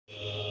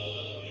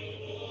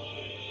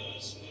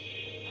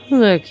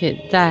Look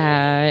at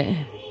that.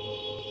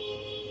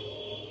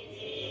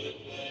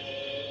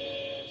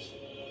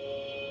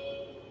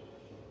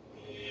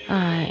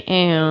 I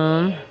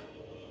am.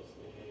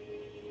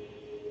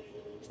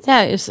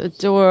 That is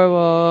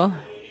adorable.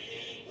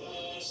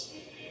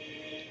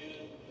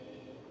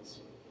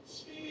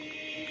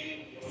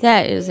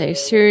 That is a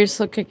serious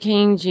looking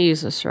King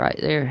Jesus right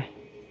there.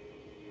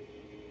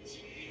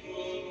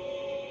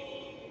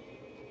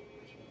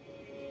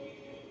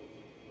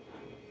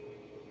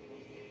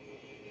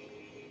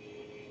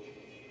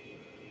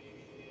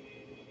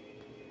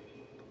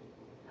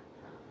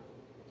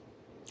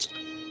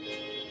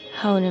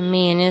 Holding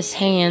me in his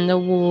hand, the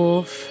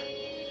wolf.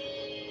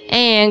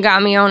 And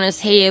got me on his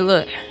head,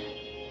 look.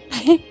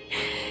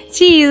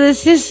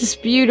 Jesus, this is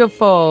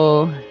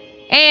beautiful.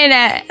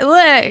 And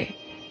look.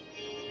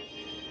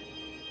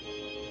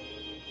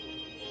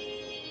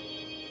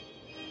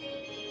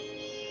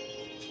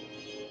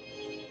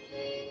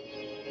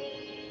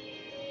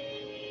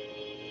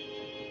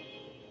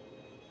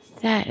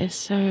 That is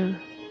so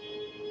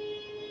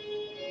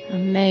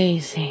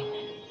amazing.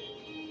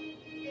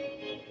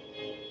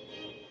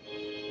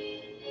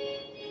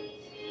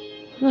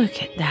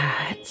 Look at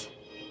that.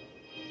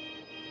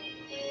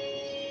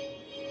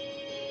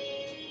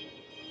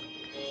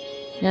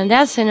 Now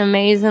that's an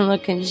amazing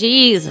looking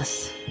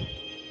Jesus.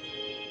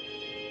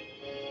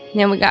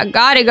 Then we got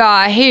Gotti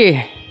God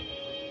here.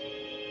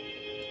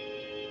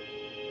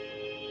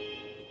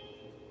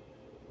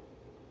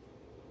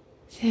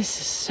 This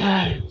is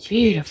so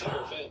beautiful.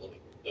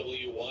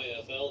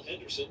 WYFL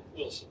Henderson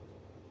Wilson.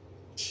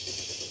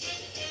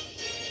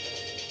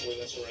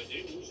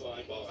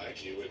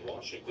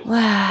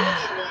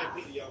 Wow.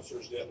 NYPD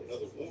officers dead,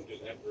 another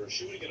wounded after a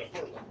shooting in a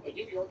Harlem. A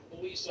New York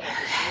police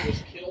officer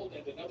was killed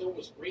and another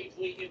was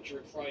gravely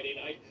injured Friday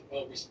night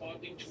while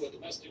responding to a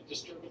domestic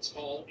disturbance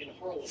call in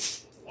Harlem.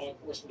 Law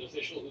enforcement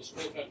official who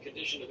spoke on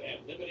condition of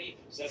anonymity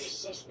said a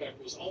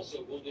suspect was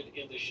also wounded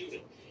in the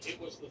shooting. It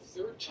was the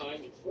third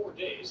time in 4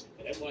 days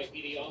that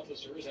NYPD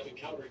officers have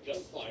encountered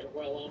gunfire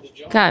while on the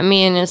job. Got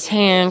me in his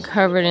hand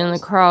covered in the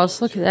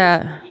cross. Look at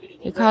that.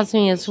 He calls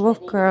me his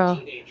wolf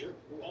girl.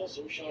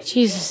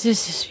 Jesus,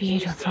 this is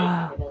beautiful.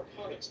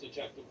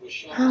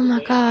 Oh my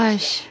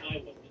gosh.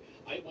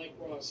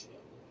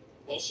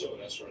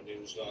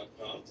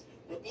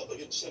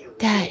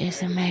 That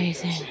is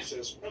amazing.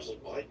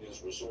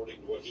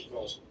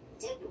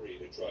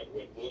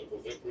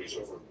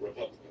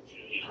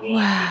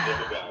 Wow.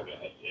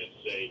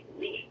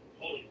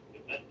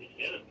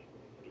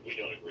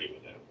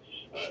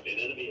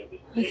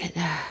 Look at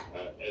that.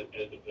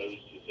 As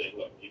opposed to saying,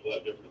 look, people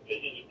have different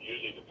opinions and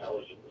using the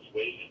powers of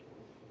persuasion.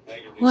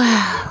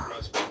 Wow.